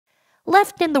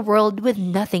Left in the world with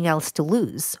nothing else to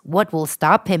lose, what will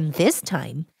stop him this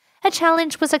time? A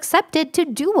challenge was accepted to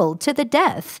duel to the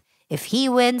death. If he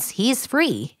wins, he's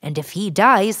free, and if he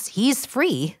dies, he's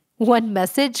free. One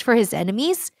message for his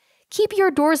enemies? Keep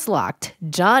your doors locked.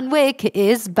 John Wick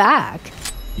is back.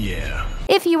 Yeah.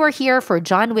 If you are here for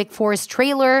John Wick 4's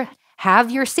trailer,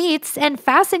 have your seats and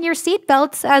fasten your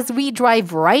seatbelts as we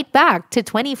drive right back to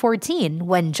 2014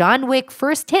 when John Wick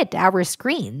first hit our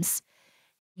screens.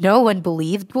 No one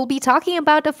believed we'll be talking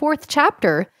about a fourth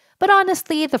chapter, but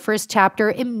honestly, the first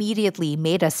chapter immediately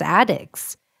made us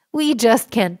addicts. We just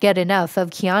can't get enough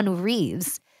of Keanu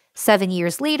Reeves. 7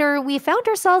 years later, we found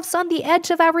ourselves on the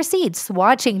edge of our seats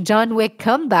watching John Wick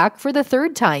come back for the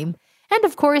third time. And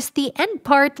of course, the end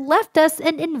part left us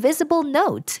an invisible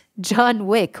note. John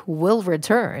Wick will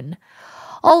return.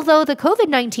 Although the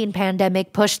COVID-19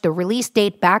 pandemic pushed the release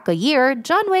date back a year,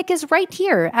 John Wick is right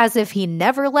here as if he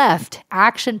never left,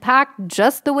 action-packed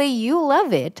just the way you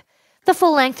love it. The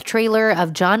full-length trailer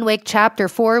of John Wick Chapter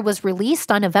 4 was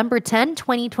released on November 10,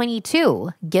 2022,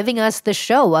 giving us the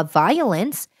show of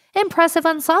violence, impressive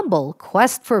ensemble,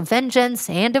 quest for vengeance,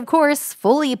 and of course,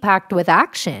 fully packed with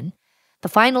action. The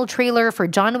final trailer for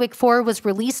John Wick 4 was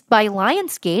released by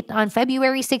Lionsgate on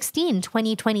February 16,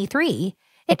 2023.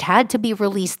 It had to be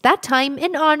released that time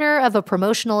in honor of a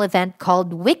promotional event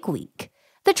called Wick Week.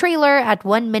 The trailer, at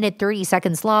 1 minute 30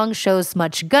 seconds long, shows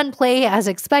much gunplay as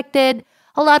expected,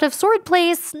 a lot of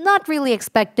swordplays not really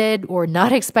expected or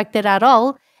not expected at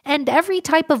all, and every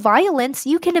type of violence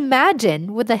you can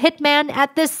imagine with the hitman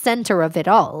at the center of it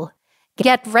all.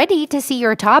 Get ready to see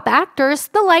your top actors,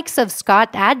 the likes of Scott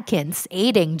Adkins,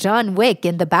 aiding John Wick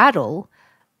in the battle.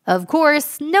 Of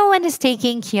course, no one is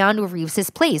taking Keanu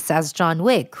Reeves' place as John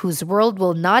Wick, whose world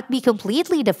will not be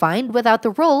completely defined without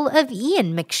the role of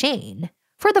Ian McShane.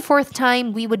 For the fourth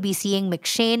time, we would be seeing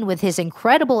McShane with his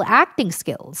incredible acting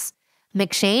skills.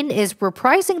 McShane is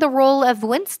reprising the role of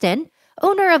Winston,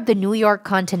 owner of the New York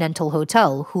Continental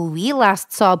Hotel, who we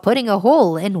last saw putting a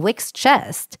hole in Wick's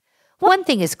chest. One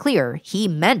thing is clear, he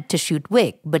meant to shoot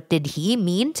Wick, but did he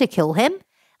mean to kill him?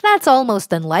 That's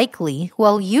almost unlikely.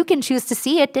 Well, you can choose to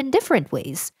see it in different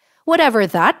ways. Whatever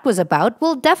that was about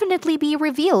will definitely be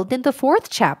revealed in the fourth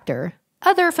chapter.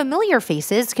 Other familiar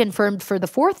faces confirmed for the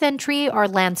fourth entry are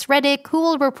Lance Reddick, who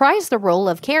will reprise the role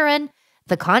of Karen,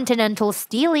 the Continental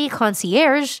Steely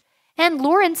concierge, and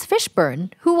Lawrence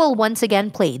Fishburne, who will once again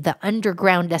play the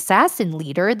underground assassin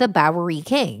leader, the Bowery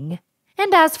King.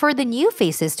 And as for the new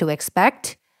faces to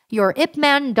expect, your Ip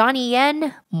Man Donnie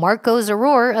Yen, Marco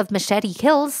Zaror of Machete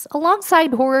Kills,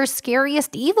 alongside horror's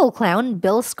scariest evil clown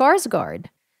Bill Skarsgård.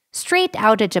 Straight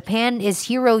out of Japan is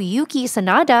Hiroyuki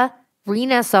Sanada,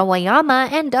 Rina Sawayama,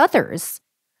 and others.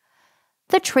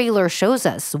 The trailer shows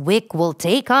us Wick will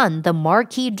take on the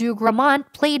Marquis du Gramont,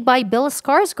 played by Bill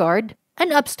Skarsgård,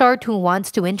 an upstart who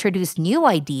wants to introduce new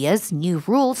ideas, new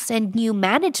rules, and new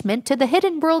management to the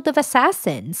hidden world of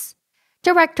assassins.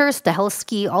 Director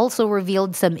Stahelski also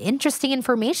revealed some interesting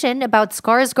information about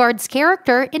Skarsgård's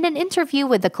character in an interview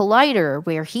with The Collider,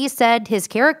 where he said his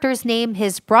character's name,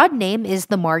 his broad name, is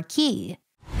the Marquis.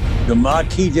 The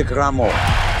Marquis de Gramont.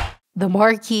 The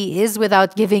Marquis is,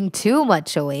 without giving too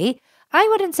much away, I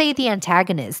wouldn't say the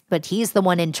antagonist, but he's the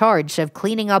one in charge of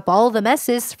cleaning up all the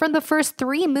messes from the first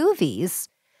 3 movies.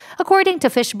 According to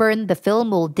Fishburne, the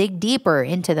film will dig deeper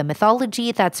into the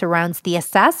mythology that surrounds the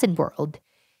assassin world.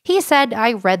 He said,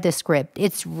 "I read the script.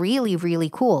 It's really,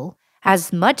 really cool.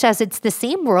 As much as it's the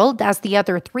same world as the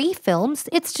other 3 films,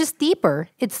 it's just deeper.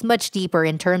 It's much deeper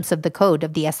in terms of the code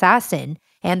of the assassin,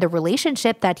 and the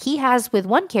relationship that he has with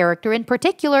one character in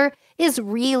particular is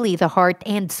really the heart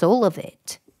and soul of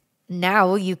it."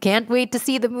 Now you can't wait to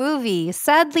see the movie.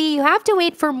 Sadly, you have to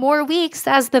wait for more weeks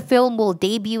as the film will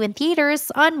debut in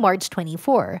theaters on March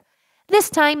 24. This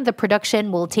time, the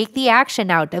production will take the action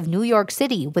out of New York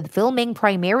City, with filming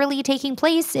primarily taking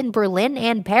place in Berlin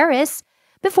and Paris,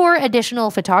 before additional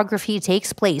photography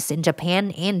takes place in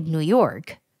Japan and New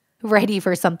York. Ready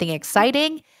for something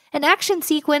exciting? An action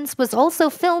sequence was also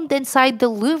filmed inside the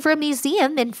Louvre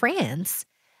Museum in France.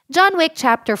 John Wick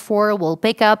Chapter 4 will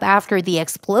pick up after the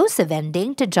explosive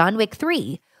ending to John Wick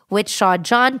 3, which saw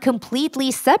John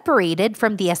completely separated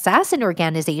from the assassin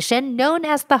organization known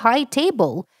as the High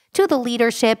Table. To the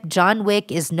leadership, John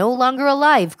Wick is no longer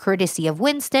alive, courtesy of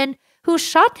Winston, who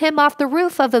shot him off the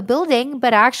roof of a building,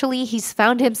 but actually he's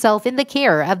found himself in the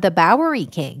care of the Bowery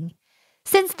King.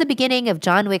 Since the beginning of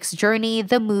John Wick's journey,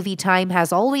 the movie time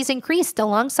has always increased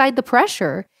alongside the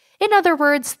pressure. In other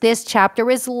words, this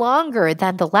chapter is longer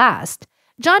than the last.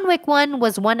 John Wick 1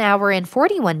 was 1 hour and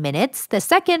 41 minutes, the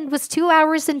second was 2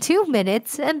 hours and 2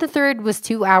 minutes, and the third was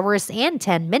 2 hours and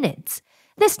 10 minutes.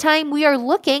 This time we are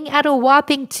looking at a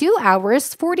whopping 2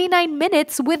 hours, 49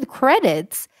 minutes with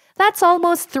credits. That's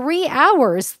almost 3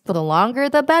 hours. The longer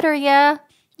the better, yeah.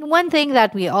 One thing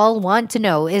that we all want to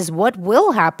know is what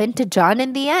will happen to John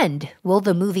in the end. Will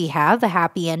the movie have a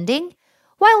happy ending?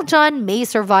 While John may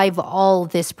survive all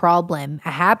this problem, a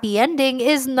happy ending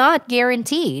is not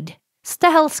guaranteed.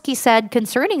 Stahelski said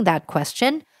concerning that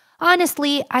question,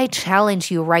 "Honestly, I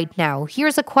challenge you right now.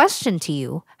 Here's a question to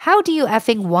you. How do you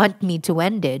effing want me to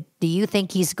end it? Do you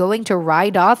think he's going to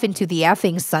ride off into the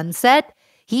effing sunset?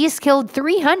 He's killed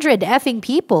 300 effing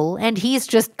people and he's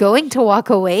just going to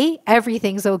walk away?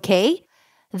 Everything's okay?"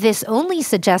 This only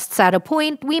suggests at a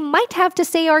point we might have to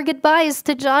say our goodbyes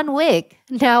to John Wick.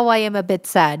 Now I am a bit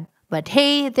sad. But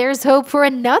hey, there's hope for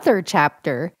another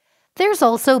chapter. There's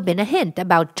also been a hint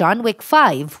about John Wick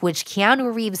 5, which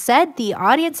Keanu Reeves said the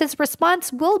audience's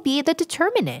response will be the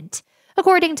determinant.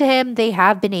 According to him, they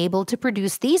have been able to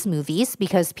produce these movies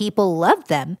because people love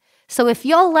them. So if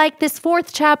y'all like this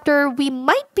fourth chapter, we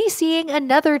might be seeing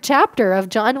another chapter of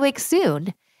John Wick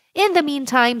soon. In the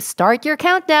meantime, start your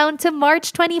countdown to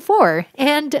March 24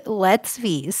 and let's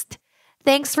feast.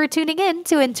 Thanks for tuning in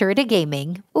to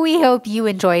EntertaGaming. We hope you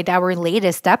enjoyed our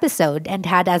latest episode and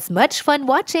had as much fun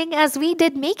watching as we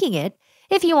did making it.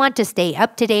 If you want to stay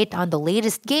up to date on the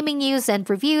latest gaming news and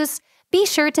reviews, be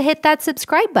sure to hit that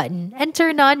subscribe button and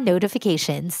turn on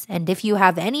notifications. And if you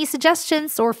have any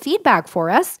suggestions or feedback for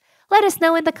us, let us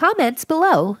know in the comments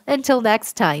below. Until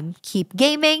next time, keep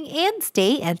gaming and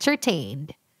stay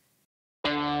entertained.